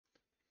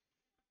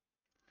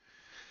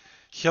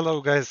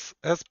Hello guys,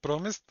 as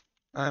promised,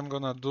 I'm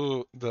gonna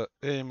do the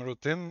aim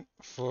routine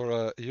for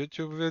a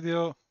YouTube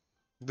video.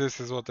 This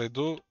is what I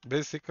do.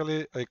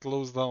 Basically, I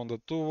close down the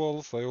two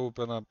walls, I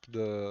open up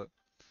the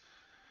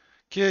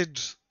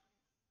cage,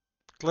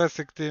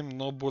 classic team,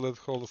 no bullet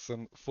holes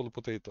and full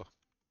potato.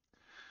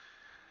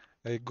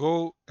 I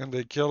go and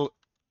I kill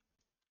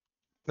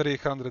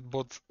 300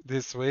 bots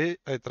this way.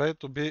 I try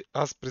to be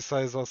as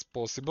precise as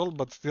possible,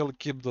 but still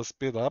keep the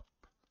speed up.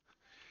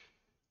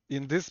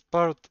 In this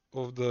part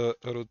of the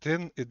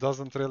routine, it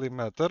doesn't really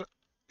matter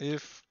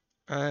if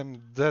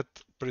I'm that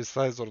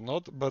precise or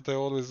not, but I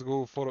always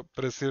go for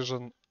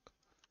precision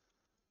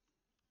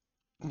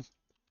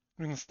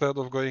instead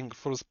of going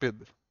full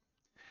speed.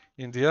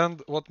 In the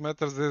end, what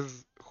matters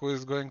is who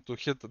is going to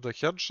hit the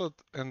headshot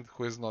and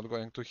who is not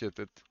going to hit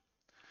it.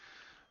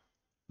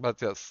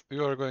 But yes,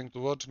 you are going to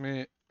watch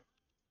me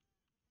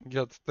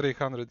get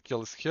 300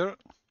 kills here.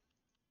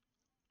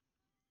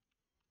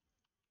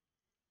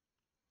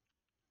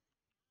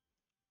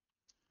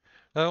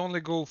 I only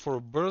go for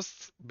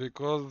bursts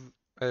because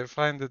I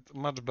find it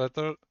much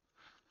better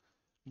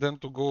than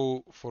to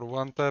go for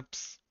one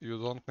taps. You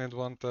don't need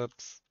one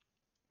taps.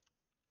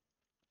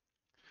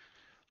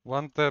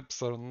 One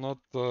taps are not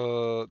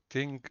a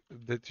thing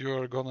that you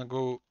are gonna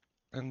go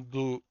and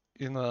do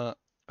in a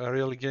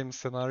real game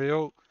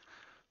scenario.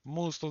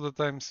 Most of the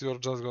times you're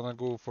just gonna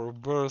go for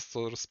bursts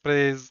or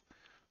sprays,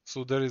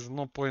 so there is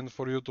no point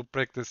for you to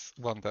practice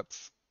one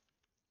taps.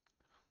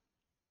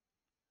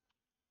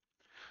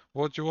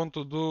 What you want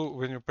to do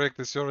when you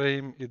practice your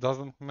aim, it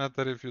doesn't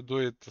matter if you do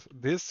it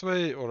this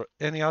way or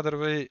any other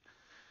way,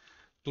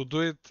 to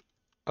do it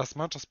as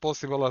much as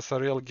possible as a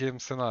real game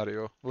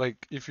scenario.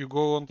 Like if you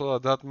go onto a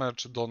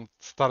deathmatch, don't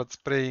start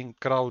spraying,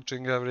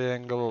 crouching every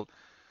angle.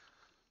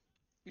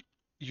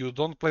 You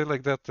don't play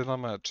like that in a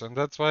match, and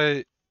that's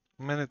why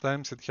many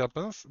times it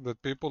happens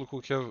that people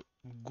who have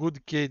good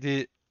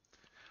KD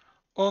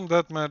on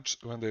that match,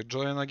 when they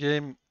join a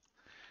game,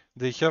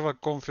 they have a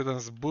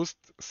confidence boost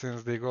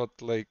since they got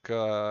like,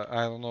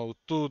 I don't know,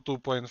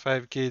 2.5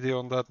 KD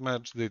on that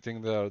match. They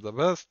think they are the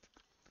best.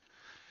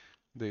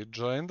 They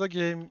join the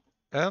game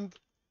and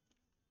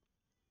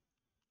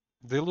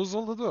they lose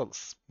all the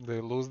duels. They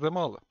lose them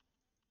all.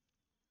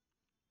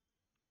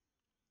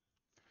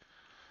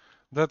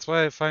 That's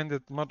why I find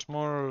it much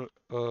more,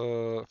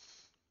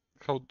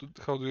 how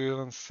do you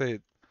even say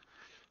it?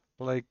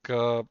 Like,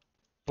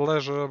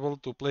 pleasurable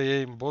to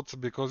play aim bots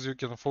because you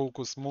can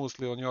focus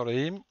mostly on your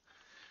aim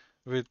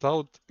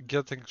without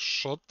getting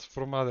shot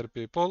from other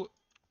people.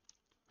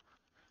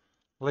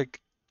 Like,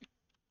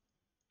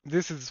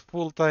 this is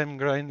full-time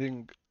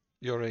grinding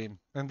your aim.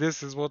 And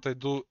this is what I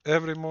do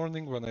every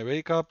morning when I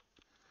wake up,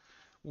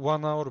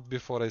 1 hour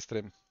before I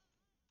stream.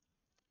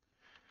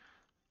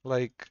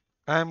 Like,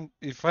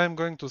 if I'm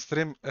going to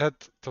stream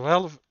at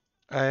 12,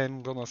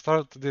 I'm gonna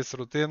start this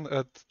routine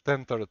at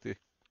 10:30.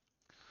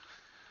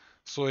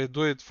 So I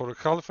do it for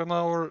half an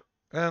hour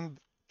and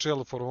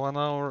chill for 1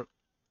 hour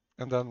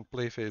and then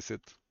play Face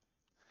It.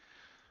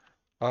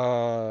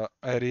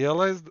 I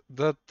realized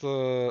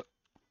that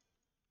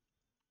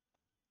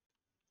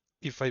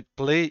if I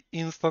play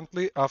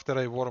instantly after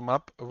I warm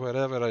up,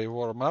 wherever I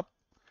warm up,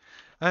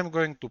 I'm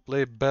going to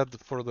play bad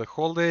for the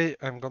whole day.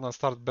 I'm gonna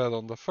start bad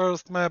on the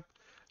first map.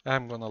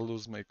 I'm gonna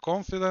lose my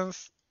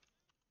confidence.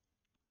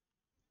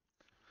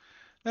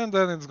 And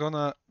then it's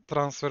gonna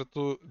transfer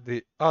to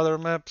the other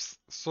maps.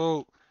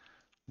 So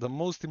the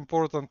most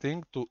important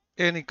thing to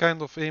any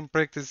kind of aim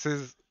practice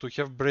is to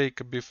have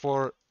break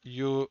before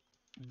you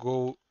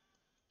go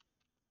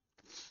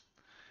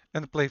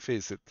and play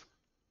Face It.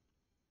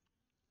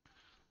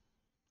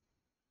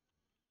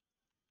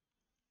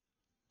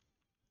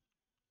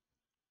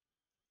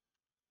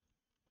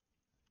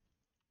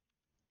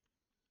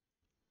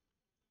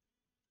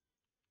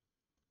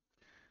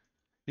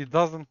 It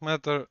doesn't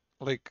matter,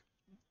 like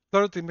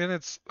 30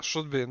 minutes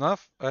should be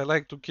enough. I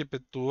like to keep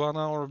it to 1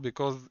 hour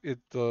because it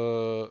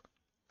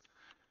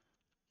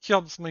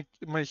helps my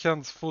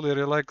hands fully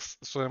relax,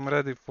 so I'm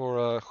ready for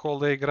a whole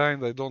day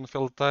grind. I don't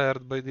feel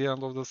tired by the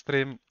end of the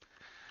stream.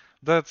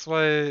 That's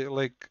why,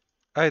 like,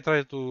 I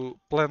try to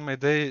plan my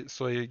day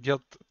so I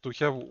get to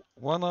have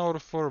 1 hour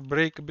for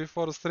break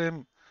before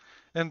stream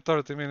and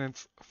 30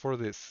 minutes for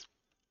this.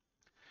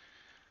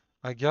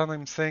 Again,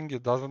 I'm saying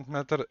it doesn't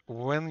matter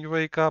when you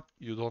wake up.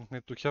 You don't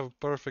need to have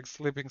perfect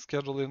sleeping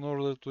schedule in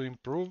order to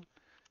improve.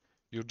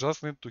 You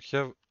just need to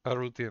have a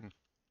routine.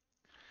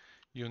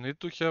 You need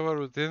to have a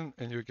routine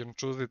and you can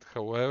choose it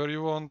however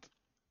you want.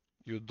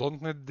 You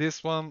don't need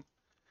this one,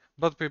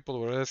 but people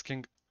were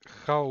asking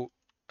how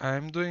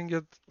I'm doing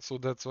it, so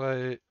that's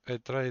why I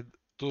tried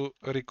to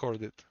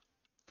record it.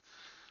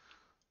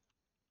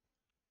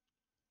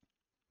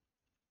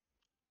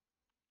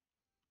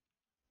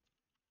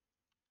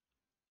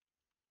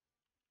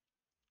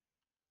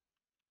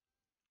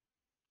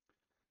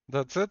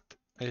 That's it.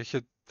 I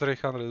hit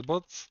 300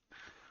 bots.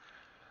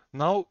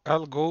 Now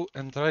I'll go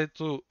and try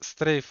to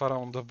strafe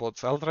around the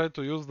bots. I'll try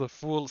to use the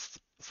full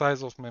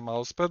size of my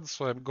mousepad,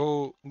 so I'm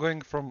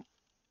going from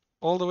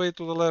all the way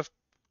to the left,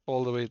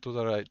 all the way to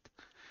the right.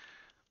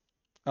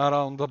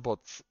 around the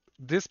bots.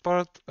 This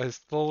part I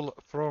stole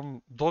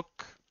from Doc,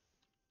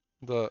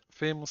 the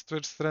famous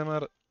Twitch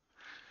streamer.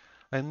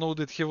 I know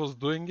that he was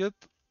doing it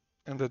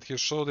and that he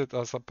showed it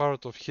as a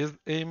part of his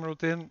aim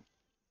routine,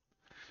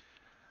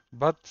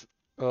 but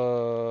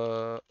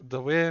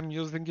the way I'm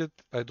using it,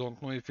 I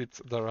don't know if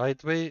it's the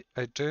right way.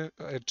 I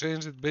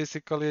changed it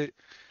basically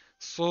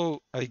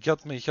so I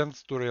get my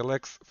hands to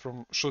relax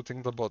from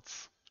shooting the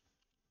bots.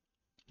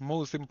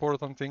 Most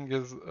important thing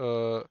is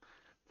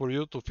for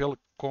you to feel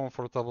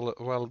comfortable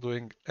while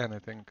doing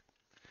anything.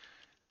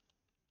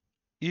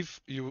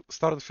 If you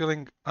start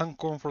feeling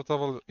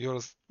uncomfortable, you're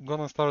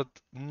gonna start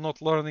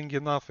not learning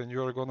enough and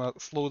you're gonna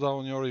slow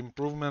down your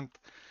improvement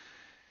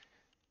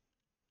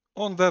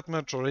on that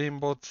match or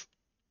aimbot.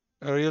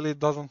 Really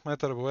doesn't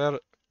matter where,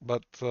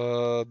 but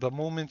the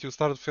moment you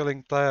start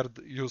feeling tired,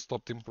 you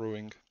stopped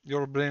improving.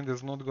 Your brain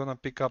is not gonna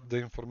pick up the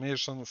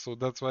information, so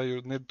that's why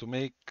you need to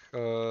make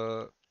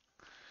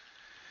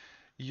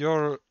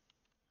your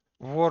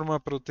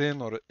warm-up routine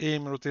or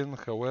aim routine,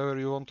 however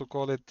you want to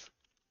call it,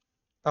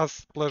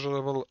 as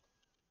pleasurable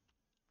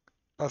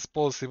as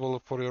possible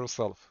for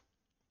yourself.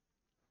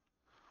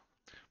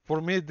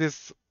 For me,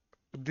 this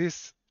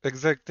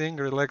exact thing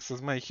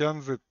relaxes my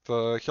hands. It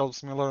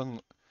helps me learn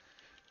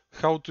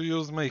how to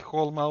use my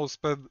whole mouse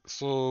pad.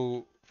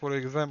 So, for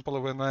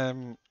example, when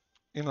I'm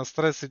in a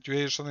stress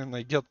situation and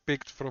I get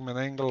picked from an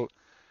angle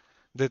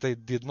that I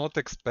did not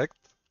expect,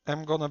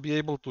 I'm gonna be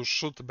able to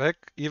shoot back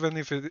even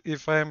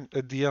if I'm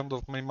at the end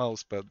of my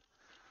mouse pad.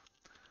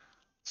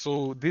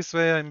 So this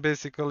way I'm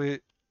basically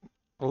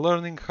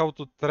learning how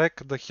to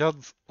track the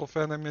heads of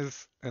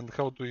enemies and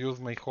how to use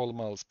my whole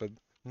mousepad,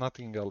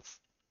 nothing else.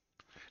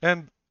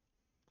 And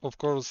of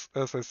course,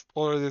 as I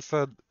already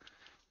said,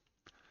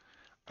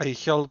 I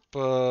help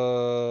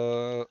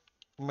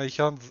my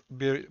hands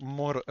be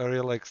more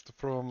relaxed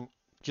from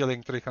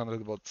killing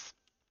 300 bots.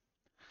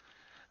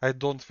 I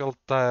don't feel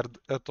tired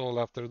at all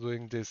after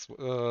doing this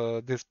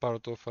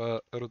part of a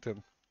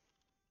routine.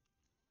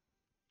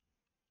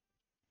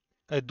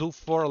 I do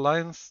 4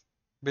 lines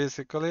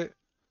basically,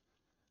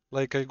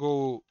 like I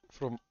go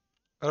from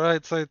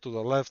right side to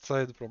the left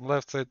side, from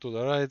left side to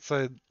the right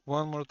side,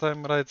 one more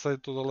time right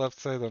side to the left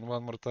side, and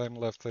one more time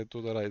left side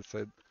to the right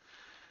side.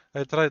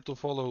 I try to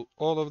follow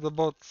all of the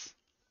bots,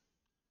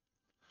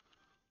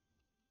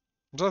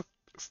 just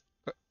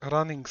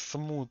running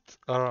smooth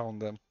around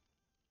them.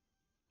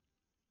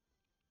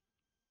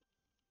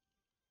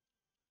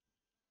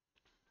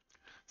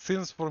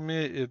 Since for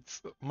me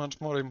it's much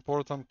more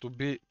important to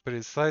be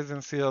precise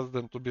in CS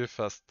than to be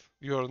fast.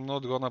 You're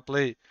not gonna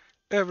play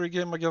every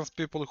game against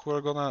people who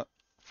are gonna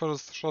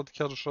first shot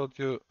headshot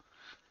you.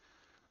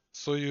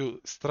 So you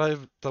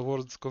strive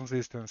towards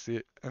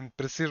consistency, and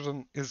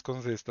precision is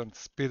consistent,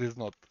 speed is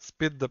not.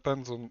 Speed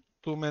depends on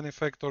too many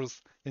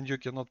factors, and you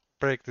cannot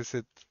practice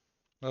it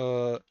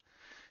uh,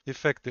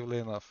 effectively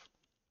enough.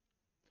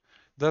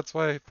 That's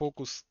why I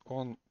focus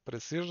on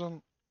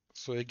precision,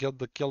 so I get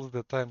the kills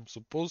that I'm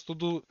supposed to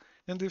do,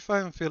 and if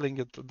I'm feeling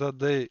it that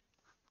day,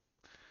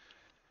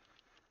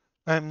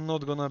 I'm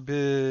not gonna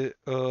be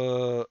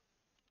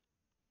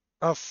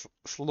as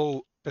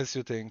slow as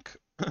you think.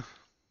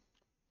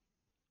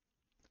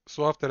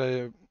 So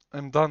after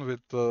I'm done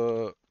with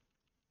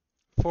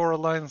 4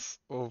 lines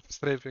of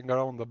strafing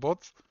around the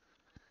bots,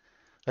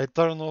 I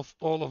turn off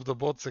all of the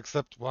bots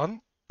except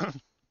one,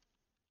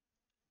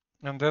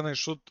 and then I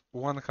shoot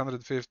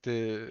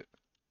 150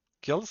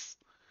 kills.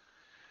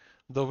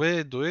 The way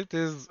I do it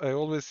is I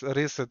always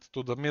reset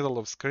to the middle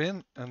of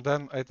screen and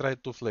then I try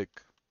to flick.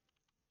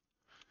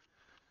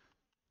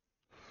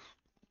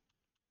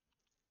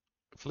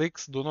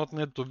 Flicks do not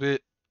need to be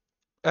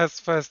as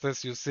fast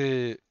as you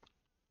see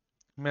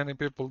many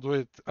people do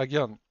it.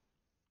 Again,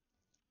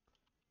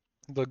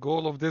 the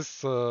goal of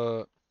this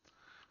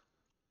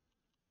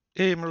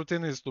aim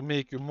routine is to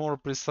make you more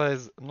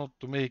precise, not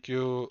to make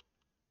you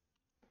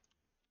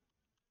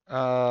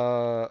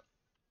a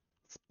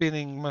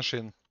spinning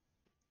machine.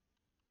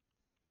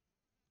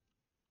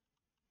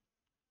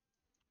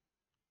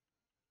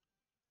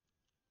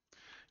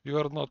 You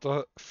are not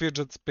a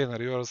fidget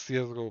spinner, you are a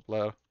CSGO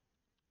player.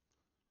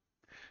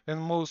 And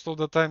most of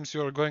the times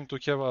you are going to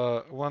have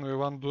a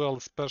 1v1 duel,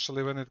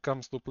 especially when it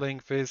comes to playing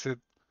Face It.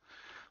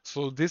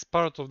 So this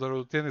part of the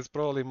routine is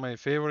probably my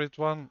favorite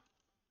one.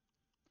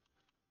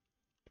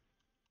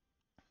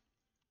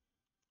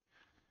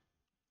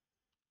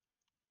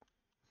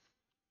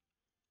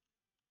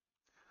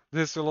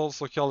 This will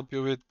also help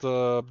you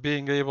with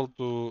being able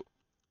to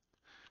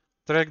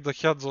track the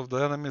heads of the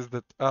enemies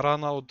that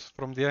run out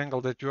from the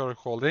angle that you are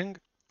holding.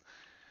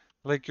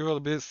 Like you will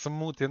be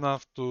smooth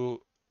enough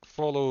to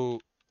follow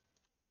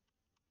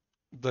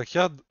the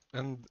head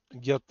and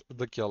get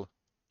the kill.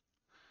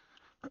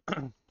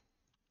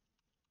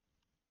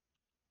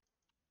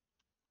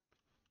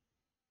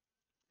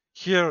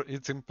 Here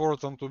it's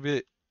important to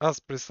be as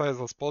precise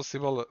as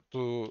possible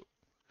to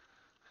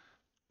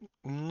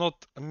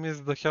not miss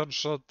the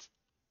headshot.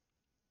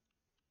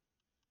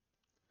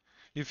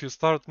 If you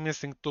start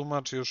missing too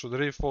much, you should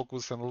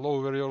refocus and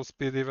lower your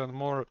speed even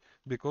more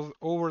because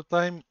over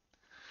time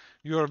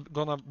you're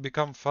gonna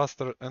become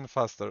faster and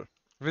faster.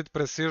 With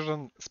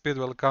precision, speed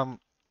will come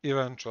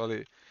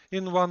eventually.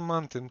 In 1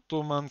 month, in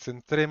 2 months,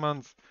 in 3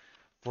 months,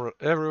 for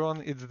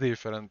everyone it's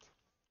different.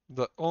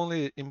 The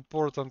only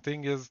important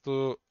thing is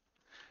to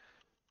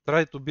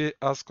try to be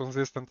as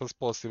consistent as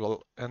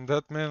possible, and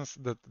that means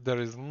that there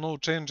is no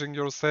changing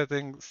your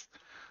settings,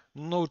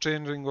 no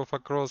changing of a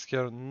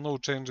crosshair, no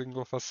changing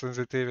of a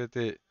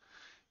sensitivity.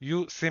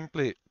 You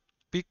simply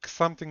pick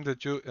something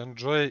that you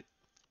enjoy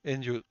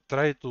and you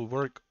try to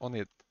work on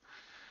it.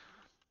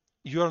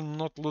 You are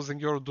not losing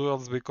your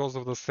duels because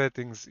of the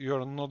settings. You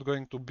are not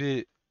going to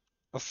be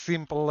a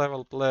simple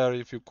level player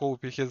if you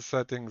copy his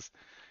settings.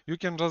 You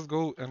can just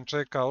go and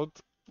check out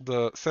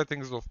the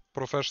settings of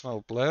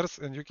professional players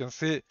and you can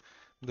see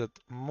that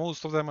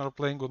most of them are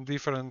playing on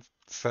different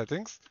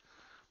settings.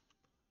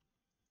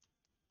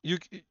 You,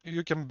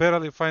 you can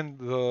barely find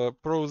the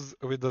pros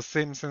with the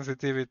same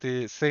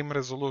sensitivity, same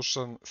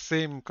resolution,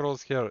 same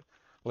crosshair.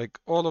 Like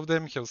all of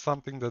them have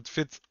something that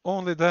fits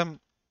only them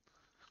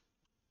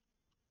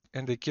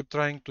and they keep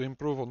trying to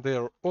improve on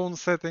their own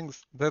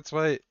settings. That's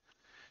why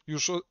you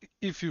should,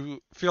 if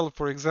you feel,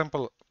 for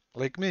example,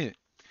 like me,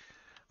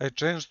 I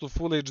changed to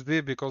Full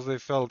HD because I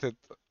felt it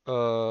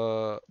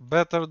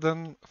better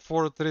than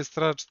 4:3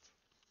 stretched.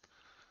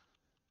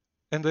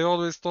 And I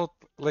always thought,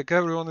 like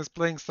everyone is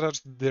playing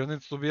stretched, there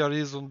needs to be a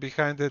reason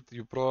behind it.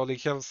 You probably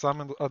have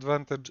some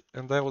advantage,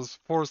 and I was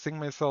forcing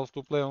myself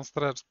to play on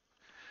stretched,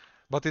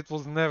 but it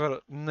was never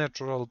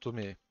natural to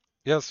me.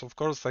 Yes, of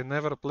course, I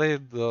never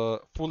played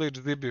Full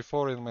HD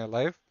before in my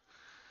life.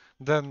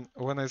 Then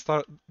when I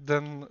start,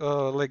 then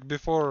like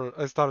before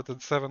I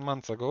started 7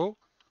 months ago,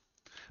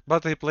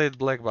 but I played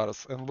black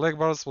bars, and black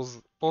bars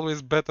was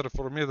always better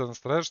for me than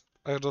stretched.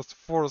 I just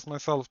forced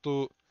myself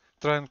to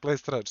try and play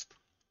stretched,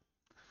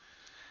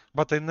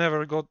 but I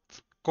never got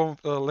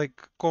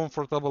like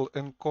comfortable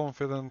and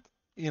confident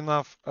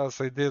enough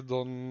as I did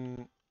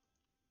on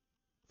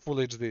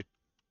Full HD.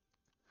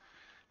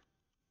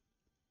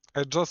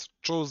 I just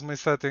chose my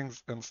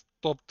settings and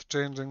stopped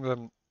changing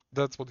them.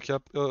 That's what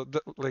happened.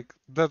 Like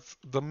that's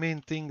the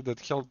main thing that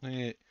helped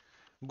me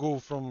go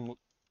from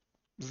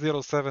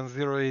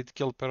 0.708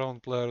 kill per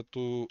round player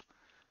to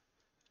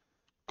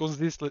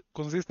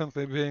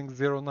consistently being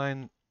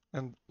 0.9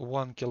 and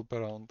 1 kill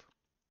per round.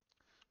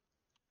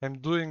 I'm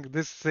doing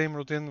this same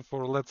routine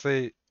for, let's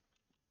say,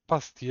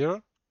 past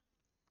year.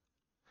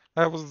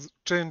 I was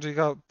changing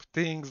up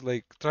things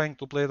like trying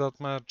to play that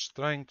match,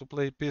 trying to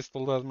play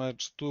pistol that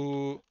match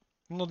to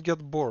not get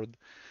bored.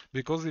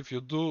 Because if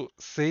you do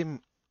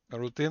same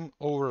routine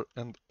over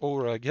and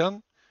over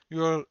again,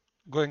 you are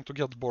going to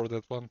get bored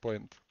at one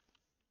point.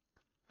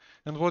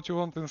 And what you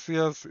want in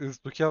CS is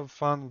to have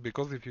fun,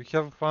 because if you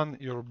have fun,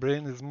 your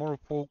brain is more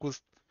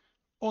focused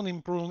on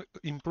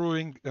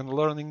improving and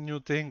learning new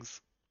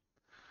things.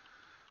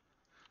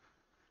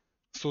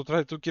 So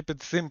try to keep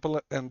it simple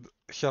and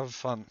have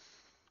fun.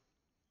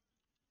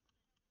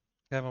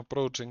 I'm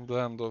approaching the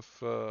end of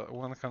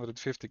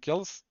 150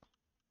 kills.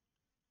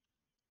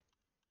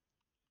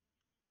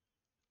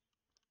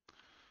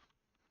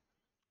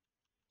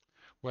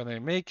 When I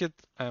make it,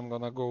 I'm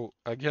gonna go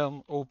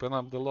again, open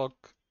up the lock,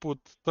 put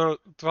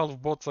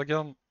 12 bots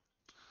again,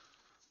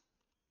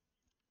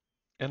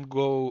 and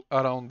go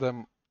around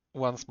them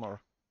once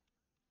more.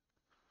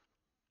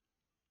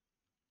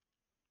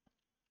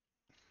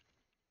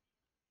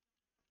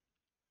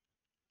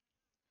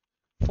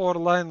 4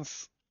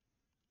 lines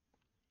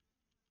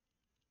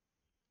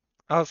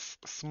as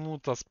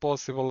smooth as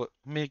possible.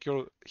 Make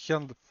your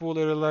hand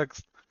fully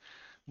relaxed.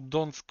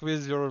 Don't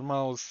squeeze your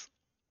mouse.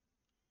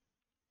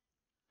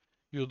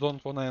 You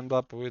don't want to end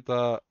up with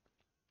a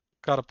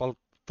carpal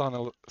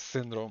tunnel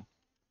syndrome.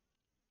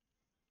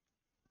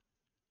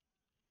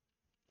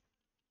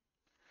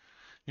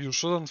 You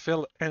shouldn't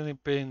feel any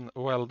pain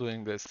while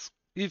doing this.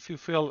 If you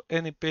feel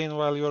any pain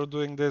while you're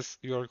doing this,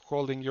 you're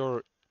holding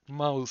your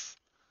mouse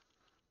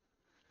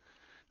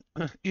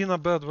in a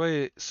bad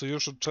way, so you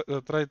should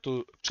try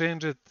to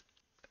change it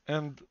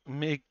and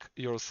make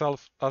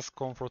yourself as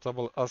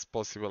comfortable as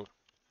possible.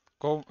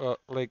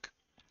 Like,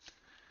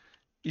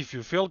 if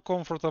you feel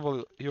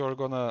comfortable, you're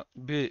gonna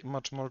be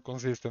much more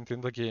consistent in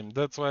the game.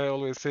 That's why I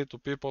always say to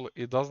people,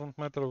 it doesn't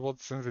matter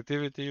what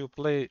sensitivity you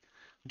play,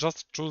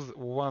 just choose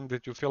one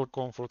that you feel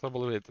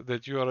comfortable with,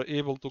 that you are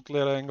able to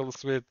clear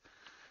angles with,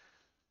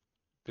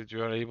 that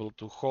you are able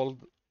to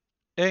hold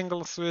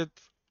angles with.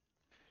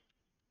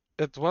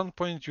 At one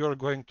point you are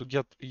going to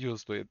get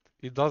used to it.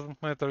 It doesn't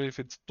matter if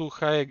it's too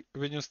high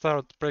when you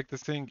start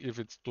practicing, if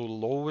it's too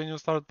low when you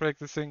start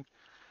practicing,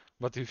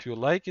 but if you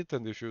like it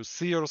and if you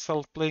see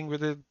yourself playing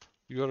with it,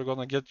 you're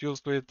gonna get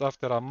used to it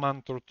after a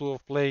month or two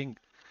of playing,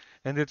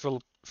 and it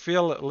will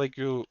feel like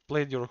you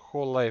played your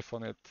whole life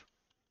on it.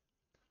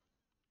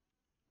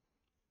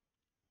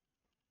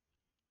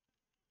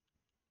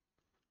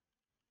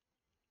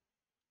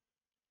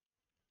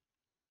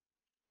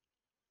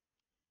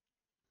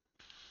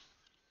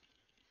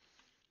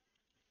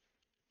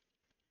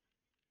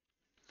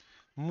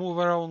 Move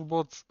around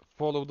bots,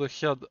 follow the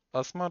head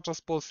as much as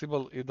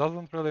possible. It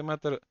doesn't really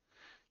matter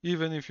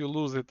even if you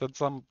lose it at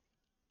some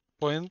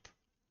point,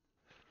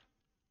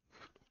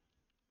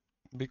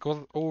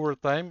 because over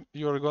time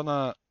you're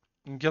gonna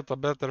get a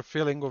better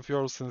feeling of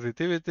your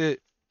sensitivity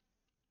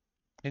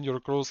and your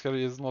crosshair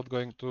is not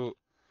going to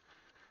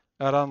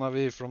run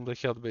away from the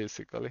head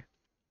basically.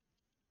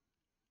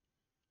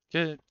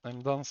 Okay,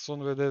 I'm done soon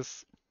with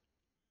this.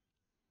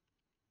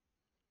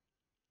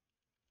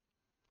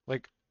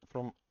 Like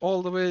from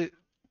all the way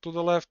to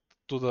the left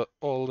to the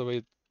all the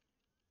way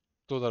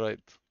to the right.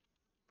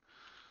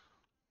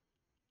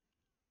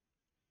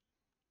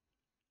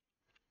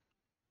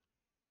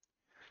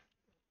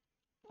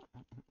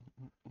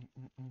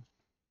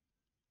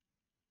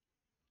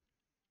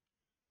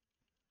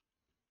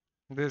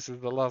 This is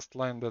the last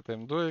line that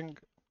I'm doing.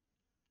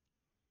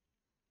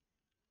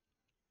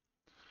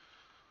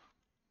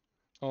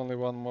 Only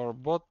one more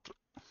bot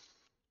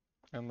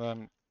and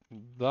I'm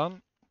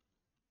done.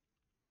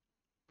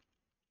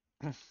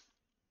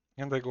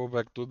 And I go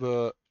back to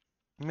the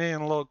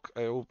main lock,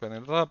 I open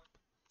it up.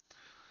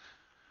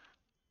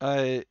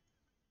 I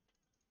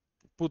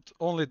put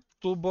only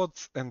two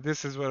bots and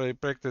this is where I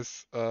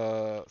practice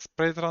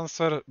spray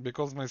transfer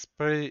because my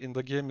spray in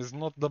the game is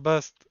not the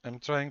best. I'm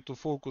trying to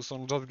focus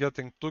on just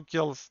getting 2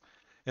 kills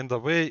and the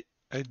way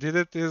I did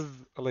it is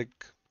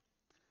like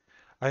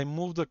I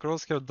moved the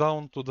crosshair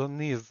down to the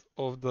knees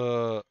of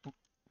the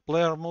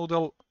player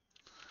model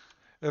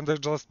and I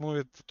just move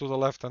it to the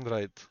left and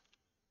right.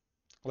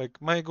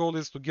 Like my goal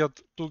is to get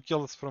 2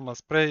 kills from a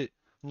spray,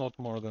 not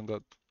more than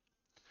that.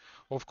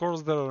 Of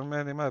course, there are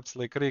many maps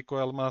like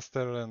Recoil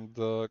Master and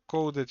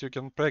Code that you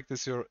can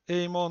practice your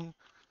aim on,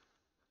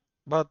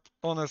 but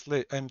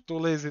honestly, I'm too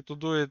lazy to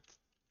do it,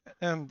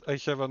 and I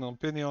have an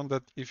opinion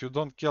that if you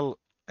don't kill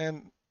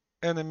an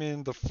enemy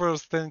in the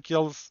first 10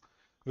 kills,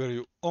 where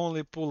you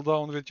only pull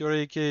down with your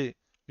AK,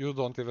 you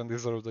don't even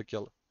deserve the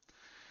kill.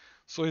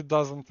 So it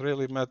doesn't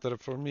really matter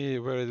for me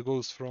where it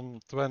goes from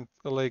 20,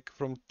 like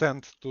from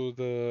 10th to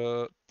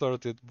the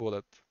 30th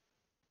bullet.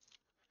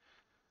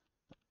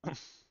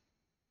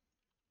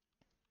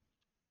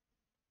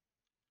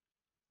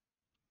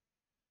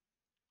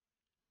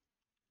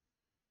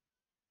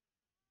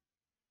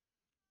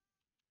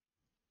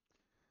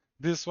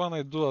 This one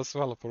I do as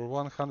well for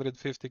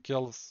 150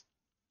 kills.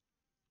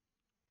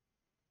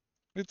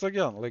 It's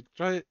again like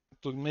try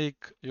to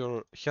make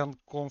your hand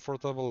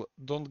comfortable.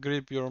 Don't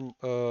grip your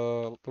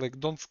like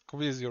don't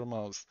squeeze your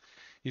mouse.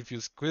 If you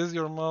squeeze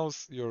your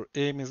mouse, your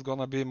aim is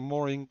gonna be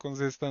more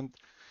inconsistent.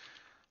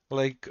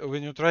 Like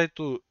when you try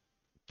to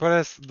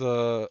press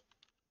the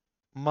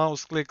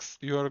mouse clicks,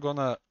 you are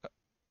gonna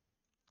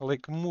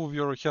like move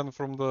your hand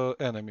from the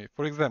enemy.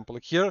 For example,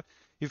 here,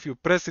 if you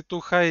press it too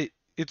high,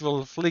 it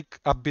will flick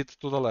a bit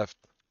to the left.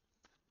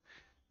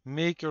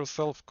 Make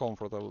yourself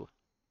comfortable,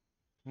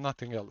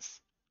 nothing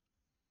else.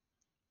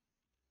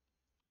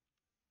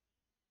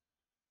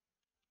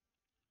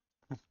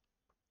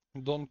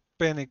 Don't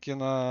panic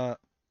in a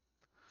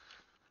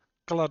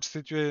clutch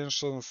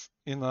situations,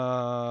 in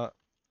a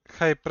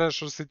high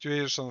pressure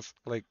situations.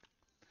 Like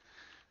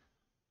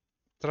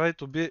try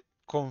to be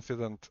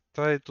confident,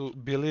 try to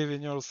believe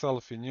in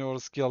yourself, in your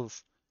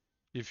skills.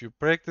 If you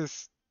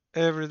practice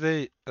every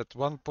day, at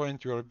one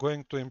point you are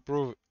going to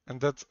improve,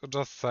 and that's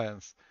just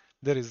science.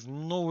 There is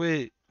no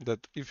way that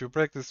if you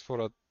practice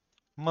for a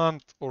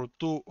month or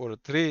 2 or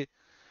 3,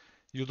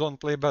 you don't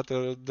play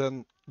better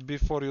than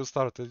before you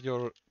started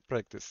your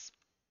practice.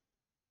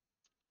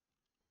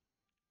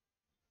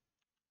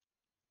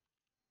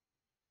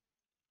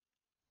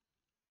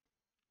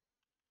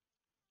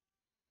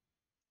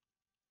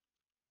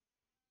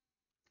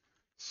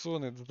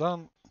 Soon it's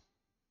done.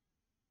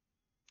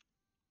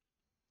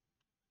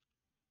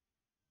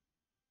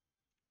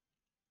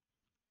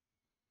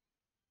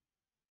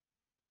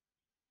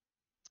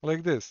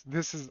 Like this.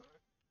 This is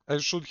I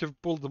should have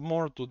pulled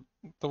more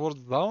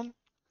towards down,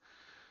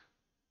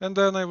 and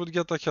then I would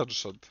get a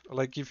headshot.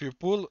 Like if you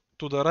pull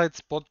to the right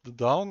spot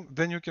down,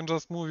 then you can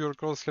just move your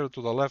crosshair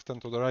to the left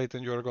and to the right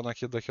and you're gonna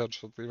hit the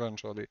headshot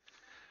eventually.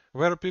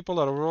 Where people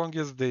are wrong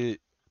is they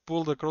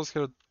pull the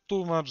crosshair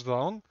too much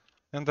down,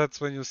 and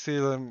that's when you see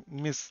them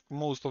miss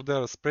most of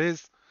their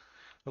sprays.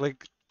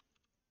 Like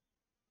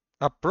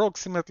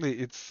approximately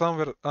it's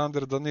somewhere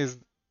under the knees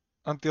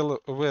until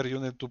where you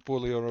need to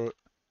pull your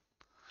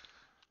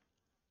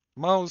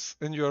mouse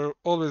and you're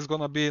always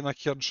gonna be in a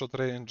headshot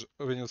range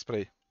when you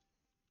spray.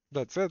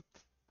 That's it.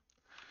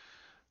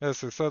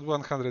 As I said,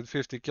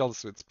 150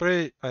 kills with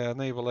spray. I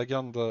enable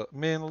again the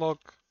main lock,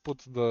 put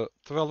the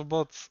 12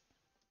 bots,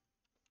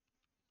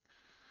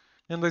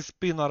 and I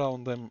spin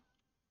around them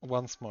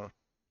once more.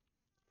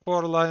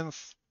 4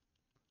 lines.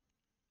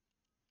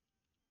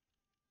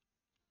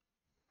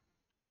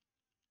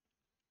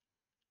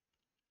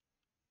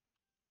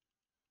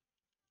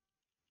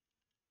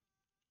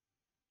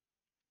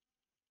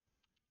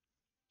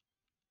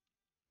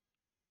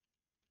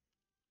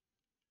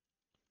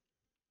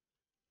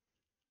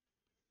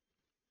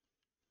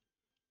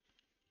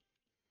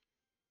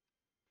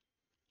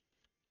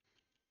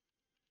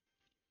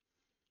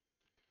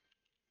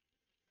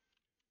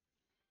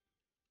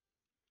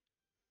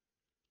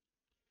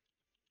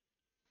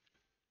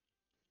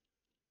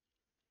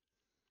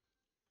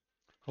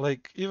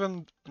 Like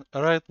even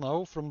right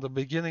now, from the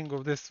beginning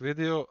of this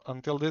video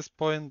until this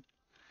point,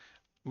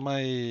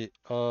 my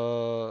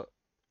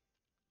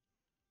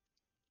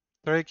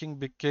tracking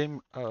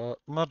became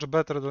much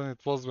better than it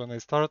was when I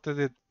started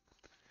it.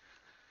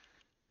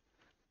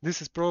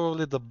 This is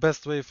probably the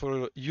best way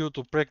for you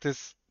to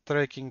practice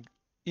tracking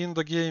in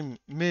the game.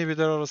 Maybe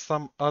there are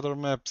some other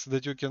maps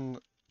that you can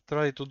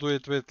try to do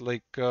it with,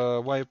 like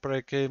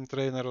Wipetrack Aim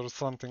Trainer or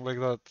something like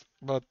that.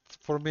 But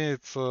for me,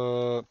 it's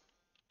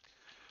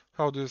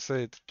how do you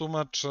say it? Too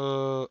much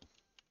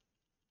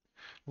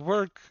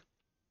work,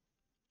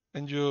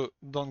 and you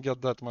don't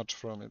get that much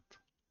from it.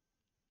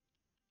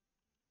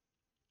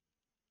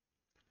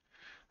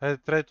 I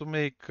try to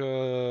make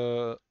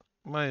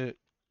my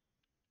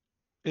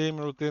aim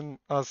routine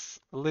as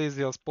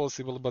lazy as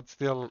possible, but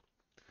still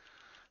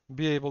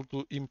be able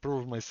to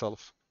improve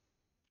myself.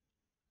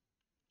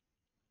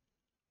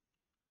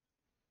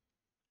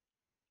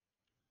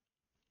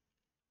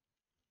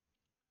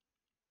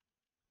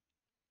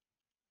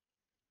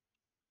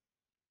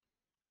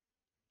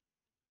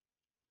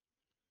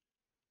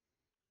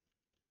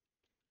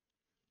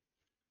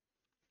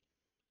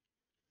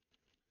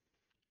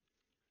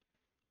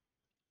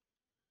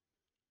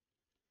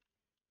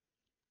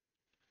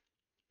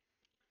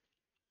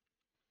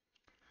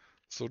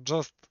 So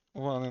just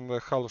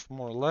 1.5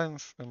 more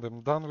lines and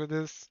I'm done with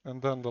this.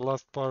 And then the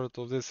last part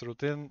of this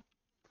routine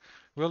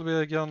will be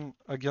again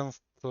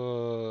against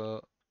one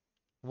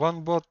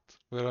bot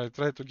where I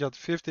try to get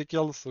 50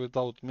 kills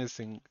without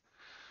missing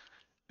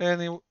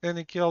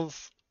any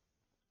kills.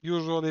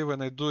 Usually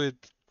when I do it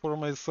for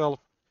myself,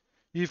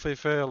 if I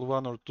fail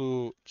 1 or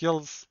 2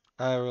 kills,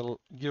 I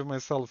will give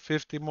myself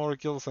 50 more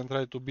kills and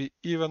try to be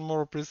even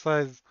more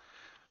precise,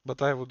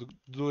 but I would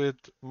do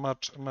it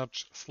much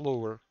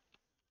slower.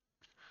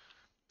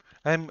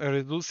 I'm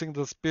reducing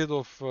the speed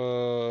of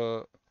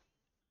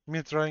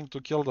me trying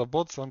to kill the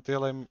bots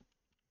until I'm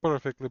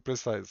perfectly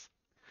precise.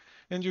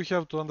 And you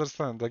have to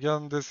understand,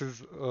 again, this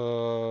is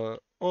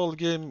all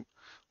game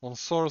on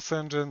Source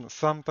Engine.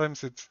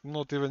 Sometimes it's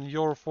not even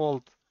your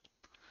fault.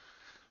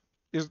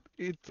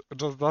 It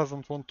just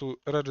doesn't want to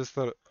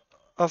register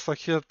as a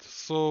hit,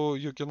 so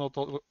you cannot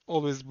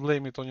always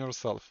blame it on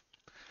yourself.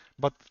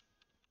 But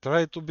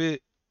try to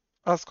be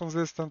as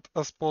consistent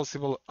as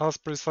possible, as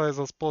precise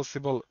as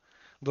possible.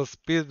 The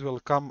speed will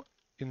come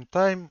in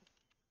time,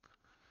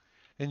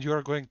 and you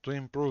are going to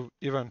improve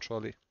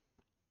eventually.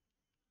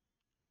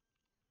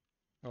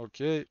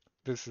 Okay,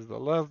 this is the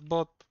last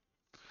bot.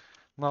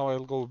 Now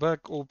I'll go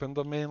back, open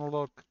the main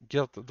log,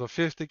 get the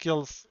 50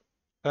 kills,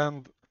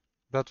 and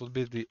that will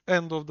be the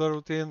end of the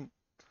routine.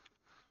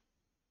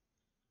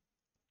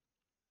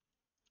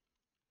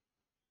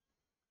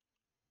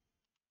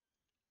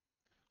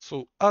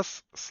 So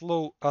as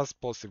slow as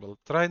possible.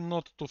 Try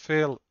not to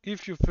fail.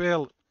 If you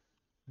fail,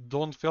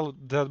 don't feel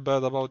that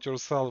bad about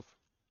yourself.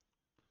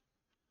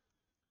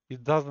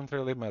 It doesn't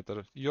really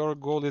matter. Your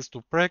goal is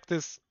to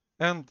practice,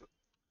 and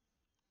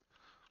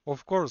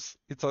of course,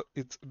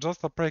 it's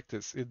just a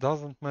practice. It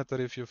doesn't matter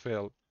if you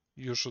fail.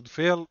 You should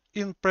fail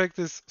in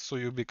practice so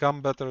you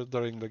become better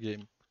during the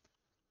game.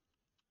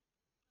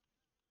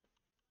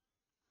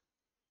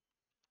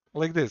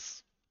 Like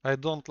this. I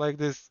don't like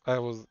this. I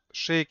was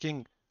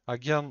shaking.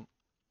 Again,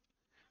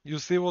 you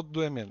see what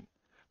do I mean?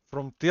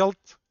 From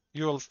tilt,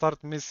 you will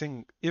start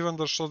missing even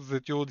the shots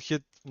that you would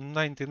hit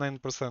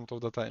 99% of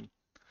the time.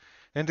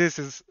 And this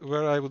is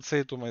where I would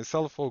say to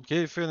myself,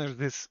 okay, finish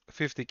this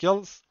 50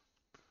 kills.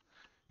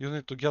 You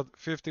need to get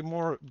 50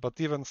 more, but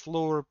even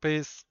slower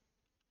pace.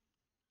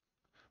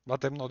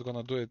 But I'm not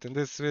gonna do it in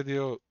this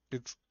video.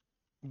 It's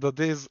the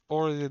day's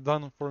already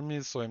done for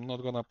me, so I'm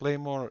not gonna play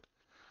more.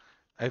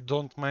 I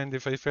don't mind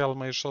if I fail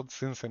my shots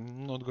since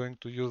I'm not going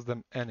to use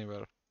them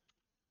anywhere.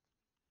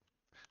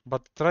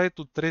 But try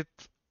to treat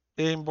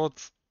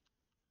aimbots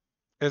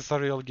as a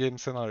real game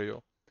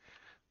scenario.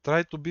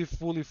 Try to be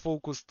fully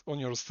focused on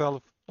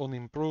yourself, on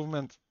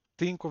improvement.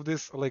 Think of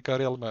this like a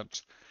real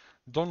match.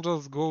 Don't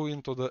just go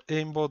into the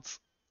aimbots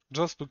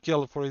just to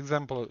kill. For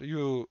example,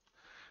 you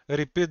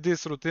repeat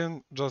this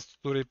routine just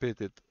to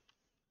repeat it.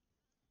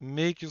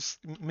 Make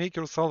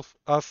yourself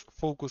as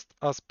focused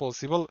as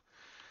possible.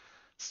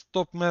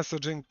 Stop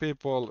messaging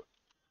people.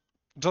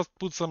 Just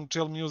put some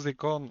chill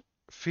music on.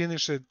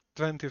 Finish it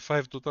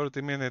 25 to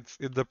 30 minutes.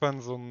 It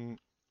depends on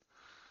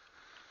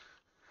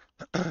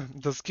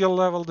the skill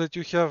level that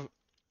you have.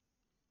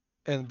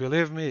 And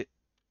believe me,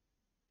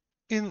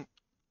 in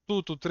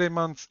 2 to 3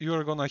 months,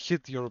 you're gonna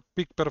hit your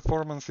peak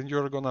performance and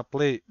you're gonna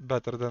play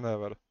better than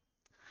ever.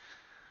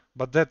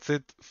 But that's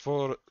it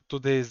for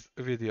today's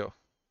video.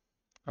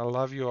 I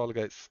love you all,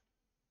 guys.